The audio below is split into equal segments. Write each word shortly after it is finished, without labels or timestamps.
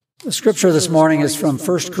The scripture this morning is from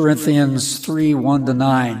 1 Corinthians 3,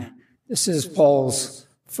 1-9. This is Paul's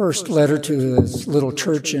first letter to his little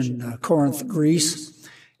church in Corinth, Greece.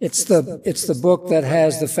 It's the book that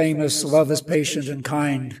has the famous love is patient and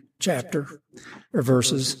kind chapter or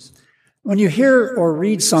verses. When you hear or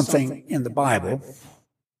read something in the Bible,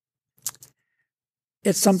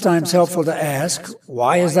 it's sometimes helpful to ask,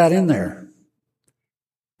 why is that in there?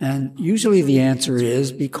 And usually the answer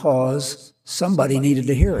is because somebody needed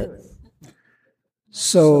to hear it.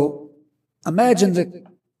 So imagine the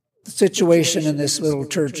situation in this little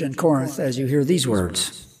church in Corinth as you hear these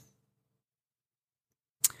words.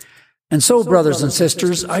 And so, brothers and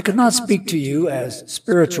sisters, I could not speak to you as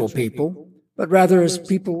spiritual people, but rather as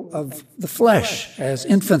people of the flesh, as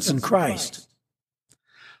infants in Christ.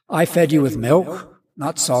 I fed you with milk,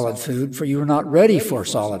 not solid food, for you are not ready for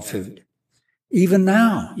solid food. Even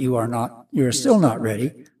now you are still not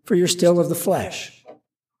ready, for you're still of the flesh.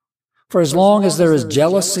 For as long as there is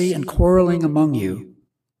jealousy and quarreling among you,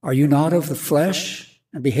 are you not of the flesh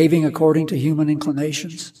and behaving according to human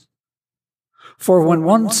inclinations? For when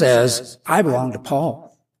one says, I belong to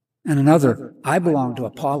Paul, and another, I belong to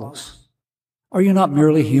Apollos, are you not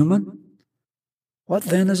merely human? What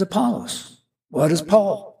then is Apollos? What is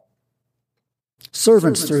Paul?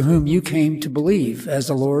 Servants through whom you came to believe, as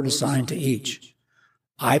the Lord assigned to each.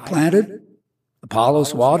 I planted,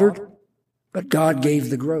 Apollos watered, but God gave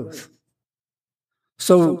the growth.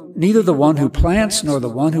 So neither the one who plants nor the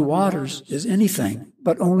one who waters is anything,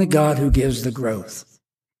 but only God who gives the growth.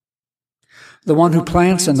 The one who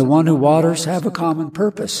plants and the one who waters have a common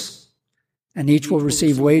purpose, and each will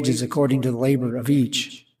receive wages according to the labor of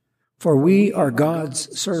each. For we are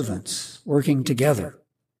God's servants, working together.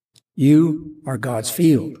 You are God's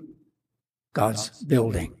field, God's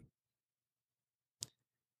building.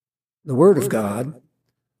 The Word of God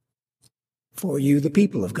for you, the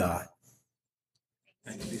people of God.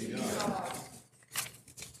 Thanks be to God.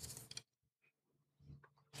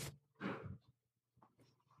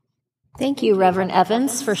 Thank you, Reverend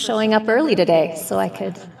Evans, for showing up early today so I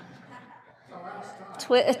could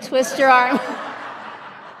twist your arm.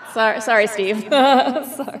 Sorry, Steve.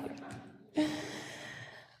 Sorry.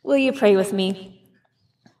 Will you pray with me?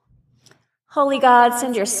 Holy God,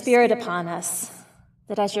 send your Spirit upon us,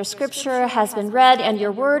 that as your scripture has been read and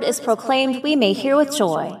your word is proclaimed, we may hear with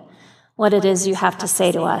joy what it is you have to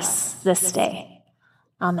say to us this day.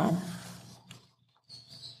 Amen.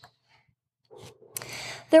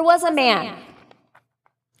 There was a man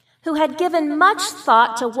who had given much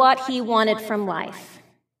thought to what he wanted from life.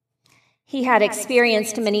 He had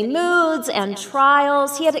experienced many moods and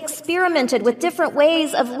trials. He had experimented with different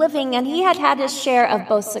ways of living, and he had had his share of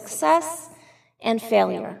both success and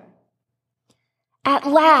failure. At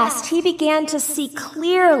last, he began to see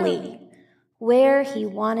clearly where he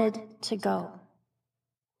wanted to go.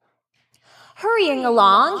 Hurrying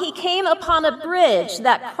along, he came upon a bridge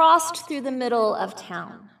that crossed through the middle of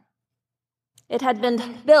town. It had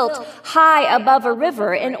been built high above a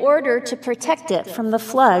river in order to protect it from the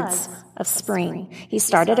floods of spring. He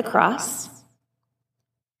started across.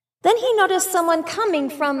 Then he noticed someone coming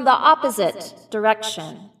from the opposite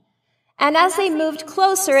direction. And as they moved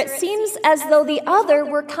closer, it seems as though the other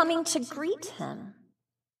were coming to greet him.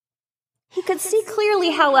 He could see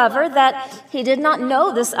clearly, however, that he did not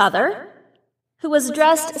know this other, who was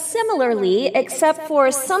dressed similarly except for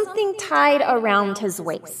something tied around his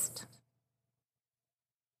waist.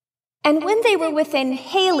 And when they were within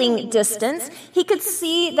hailing distance, he could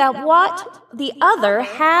see that what the other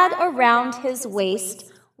had around his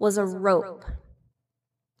waist was a rope.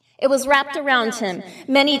 It was wrapped around him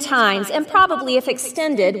many times, and probably, if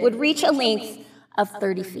extended, would reach a length of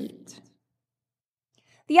 30 feet.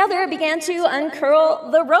 The other began to uncurl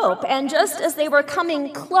the rope, and just as they were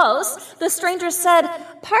coming close, the stranger said,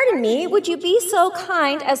 "Pardon me, would you be so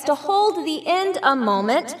kind as to hold the end a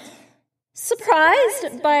moment?"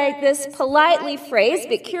 Surprised by this politely phrased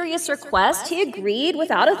but curious request, he agreed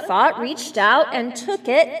without a thought, reached out and took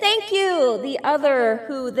it. "Thank you," the other,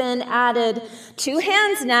 who then added, "2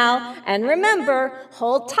 hands now, and remember,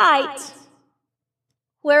 hold tight."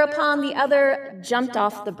 Whereupon the other jumped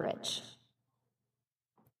off the bridge.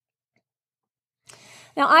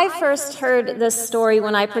 Now, I first heard this story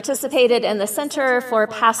when I participated in the Center for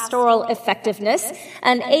Pastoral Effectiveness,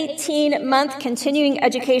 an 18-month continuing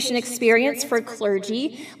education experience for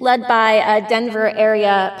clergy led by a Denver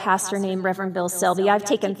area pastor named Reverend Bill Selby. I've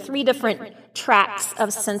taken 3 different tracks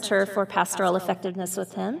of Center for Pastoral Effectiveness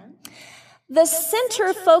with him. The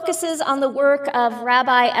center focuses on the work of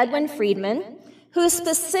Rabbi Edwin Friedman, who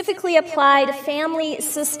specifically applied family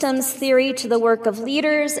systems theory to the work of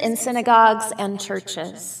leaders in synagogues and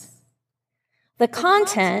churches. The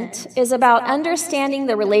content is about understanding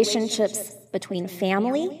the relationships between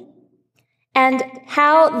family and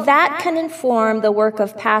how that can inform the work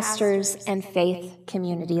of pastors and faith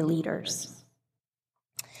community leaders.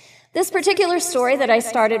 This particular story that I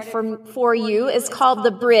started for you is called The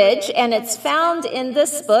Bridge, and it's found in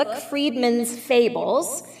this book, Friedman's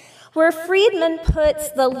Fables, where Friedman puts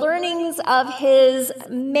the learnings of his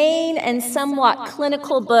main and somewhat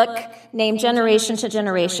clinical book named Generation to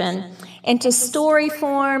Generation into story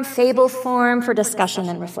form, fable form for discussion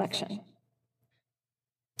and reflection.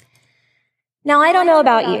 Now, I don't know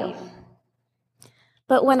about you,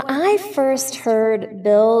 but when I first heard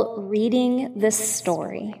Bill reading this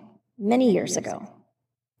story many years ago,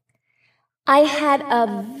 I had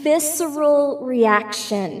a visceral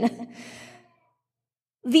reaction.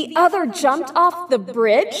 The other jumped off the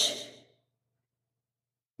bridge.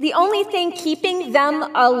 The only thing keeping them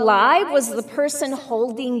alive was the person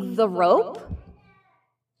holding the rope.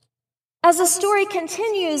 As the story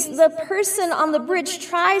continues, the person on the bridge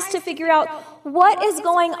tries to figure out what is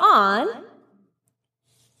going on,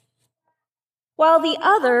 while the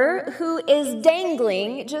other, who is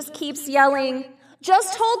dangling, just keeps yelling,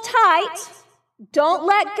 "Just hold tight, don't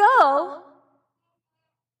let go."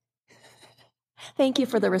 Thank you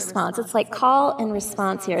for the response. It's like call and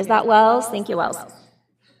response here. Is that Wells? Thank you, Wells.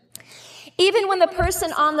 Even when the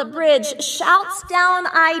person on the bridge shouts down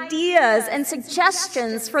ideas and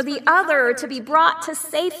suggestions for the other to be brought to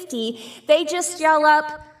safety, they just yell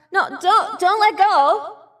up, "No, don't let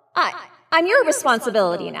go. I'm your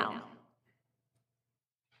responsibility now."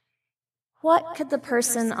 What could the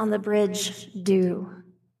person on the bridge do?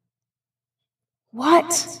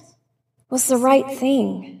 What was the right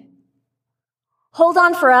thing? Hold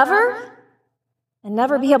on forever and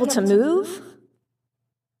never be able to move?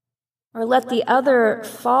 Or let the other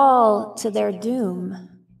fall to their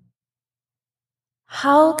doom?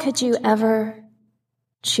 How could you ever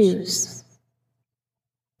choose?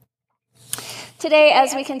 Today,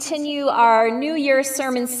 as we continue our New Year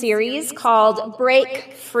sermon series called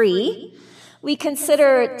Break Free, we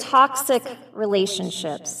consider toxic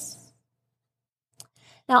relationships.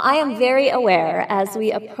 Now, I am very aware as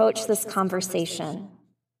we approach this conversation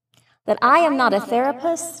that I am not a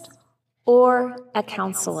therapist or a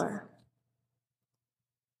counselor.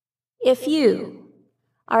 If you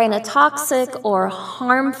are in a toxic or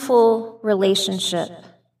harmful relationship,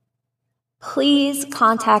 please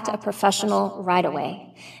contact a professional right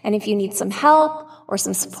away. And if you need some help or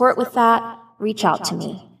some support with that, reach out to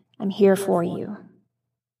me. I'm here for you.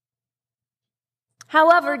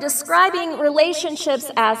 However, describing relationships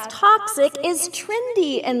as toxic is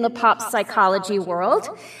trendy in the pop psychology world.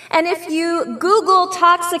 And if you Google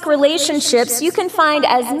toxic relationships, you can find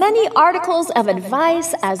as many articles of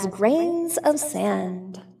advice as grains of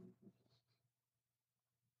sand.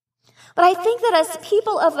 But I think that as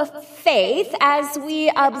people of faith, as we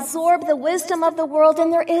absorb the wisdom of the world,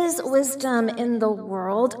 and there is wisdom in the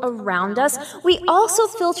world around us, we also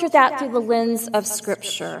filter that through the lens of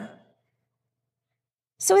Scripture.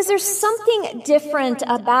 So is there something different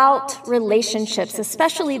about relationships,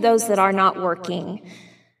 especially those that are not working,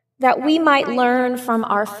 that we might learn from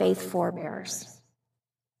our faith forebears?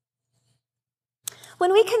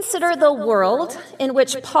 When we consider the world in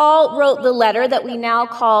which Paul wrote the letter that we now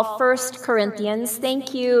call 1 Corinthians,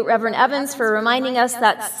 thank you, Reverend Evans, for reminding us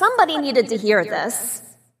that somebody needed to hear this.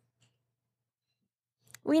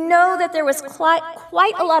 We know that there was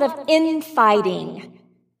quite a lot of infighting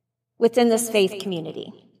within this faith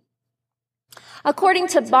community. According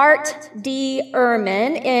to Bart D.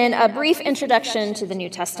 Ehrman, in a brief introduction to the New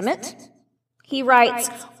Testament, he writes,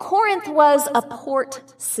 Corinth was a port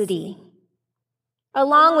city.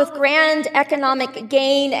 Along with grand economic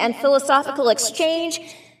gain and philosophical exchange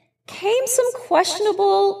came some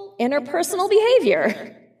questionable interpersonal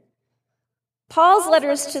behavior. Paul's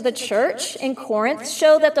letters to the church in Corinth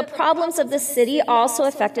show that the problems of the city also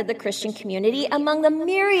affected the Christian community. Among the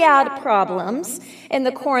myriad problems in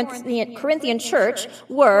the Corinthian church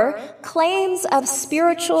were claims of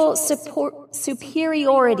spiritual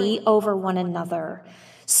superiority over one another,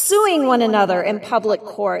 suing one another in public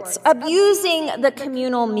courts, abusing the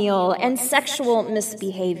communal meal, and sexual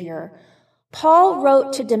misbehavior. Paul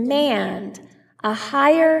wrote to demand a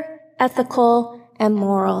higher ethical and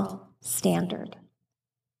moral standard.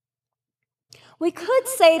 We could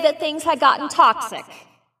say that things had gotten toxic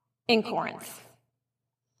in Corinth.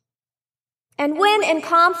 And when in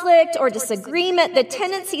conflict or disagreement, the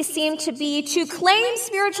tendency seemed to be to claim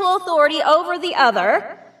spiritual authority over the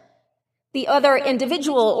other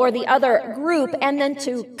individual or the other group, and then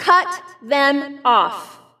to cut them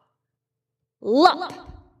off. Lump.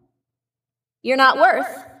 You're not worth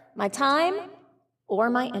my time or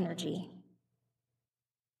my energy.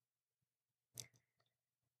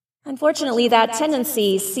 Unfortunately, that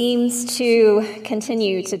tendency seems to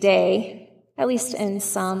continue today, at least in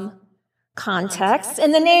some contexts,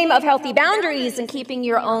 in the name of healthy boundaries and keeping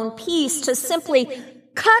your own peace, to simply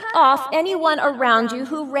cut off anyone around you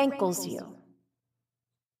who rankles you.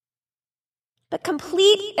 But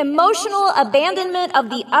complete emotional abandonment of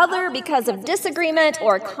the other because of disagreement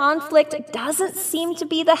or conflict doesn't seem to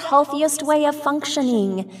be the healthiest way of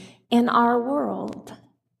functioning in our world.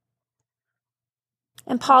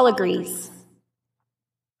 And Paul agrees.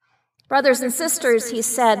 Brothers and sisters, he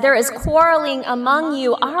said, there is quarreling among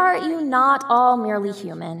you. Are you not all merely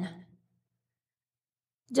human?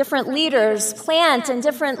 Different leaders plant and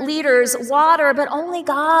different leaders water, but only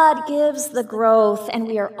God gives the growth, and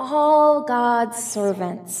we are all God's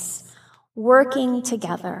servants working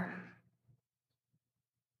together.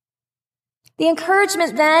 The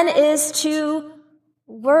encouragement then is to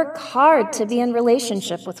work hard to be in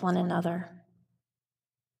relationship with one another,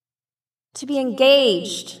 to be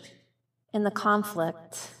engaged in the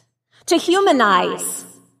conflict, to humanize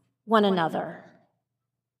one another,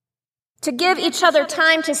 to give each other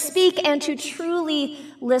time to speak and to truly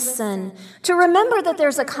listen, to remember that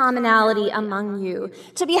there's a commonality among you,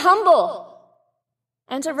 to be humble,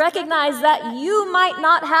 and to recognize that you might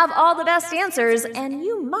not have all the best answers, and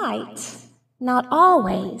you might not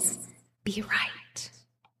always be right.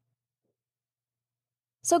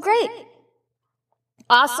 So great.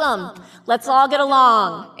 Awesome. Let's all get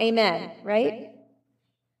along. Amen. Right?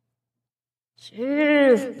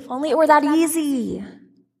 If only it were that easy.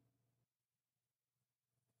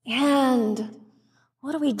 And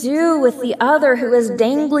what do we do with the other who is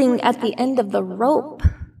dangling at the end of the rope,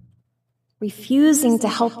 refusing to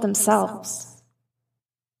help themselves?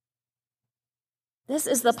 This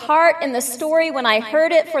is the part in the story when I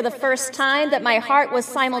heard it for the first time that my heart was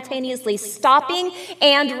simultaneously stopping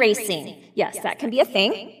and racing. Yes, that can be a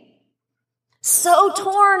thing. So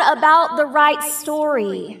torn about the right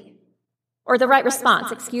story, or the right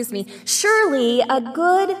response, Surely a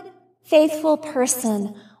good, faithful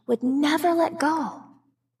person would never let go.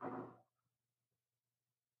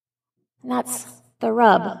 And that's the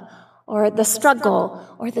rub, or the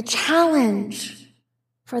struggle, or the challenge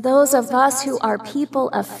for those of us who are people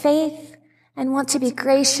of faith and want to be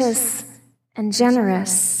gracious and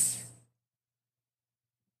generous.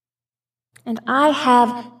 And I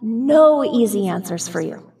have no easy answers for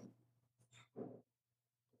you,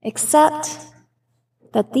 except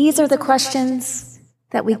that these are the questions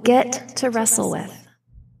that we get to wrestle with.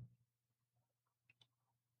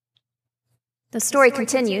 The story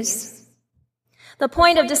continues. The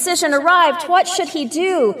point of decision arrived. What should he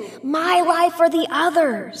do? My life or the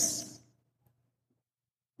others?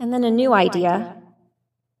 And then a new idea,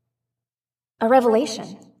 a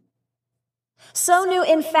revelation. So new,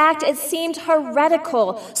 in fact, it seemed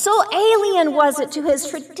heretical. So alien was it to his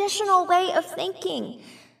traditional way of thinking.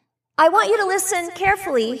 I want you to listen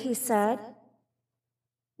carefully, he said,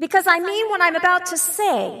 because I mean what I'm about to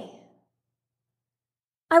say.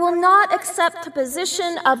 I will not accept the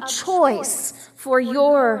position of choice for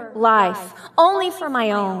your life, only for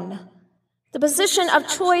my own. The position of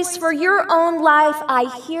choice for your own life I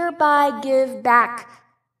hereby give back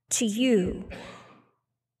to you.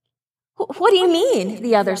 What do you mean?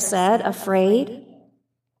 The other said, afraid.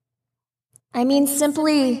 I mean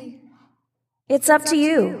simply, it's up to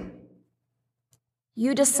you.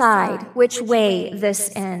 You decide which way this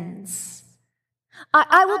ends.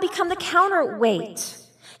 I will become the counterweight.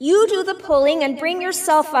 You do the pulling and bring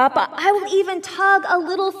yourself up. I will even tug a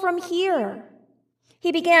little from here.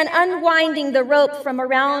 He began unwinding the rope from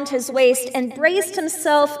around his waist and braced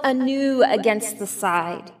himself anew against the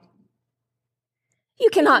side. You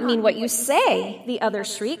cannot mean what you say, the other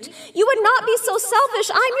shrieked. You would not be so selfish.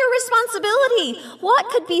 I'm your responsibility. What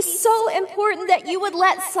could be so important that you would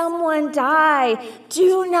let someone die?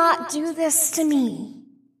 Do not do this to me.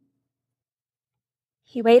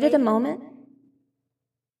 He waited a moment.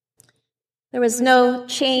 There was no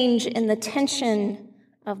change in the tension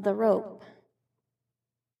of the rope.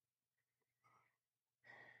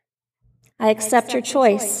 I accept your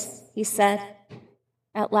choice, he said,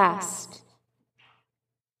 at last,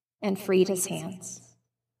 and freed his hands.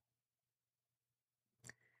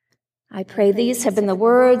 I pray these have been the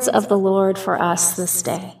words of the Lord for us this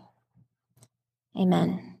day.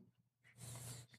 Amen.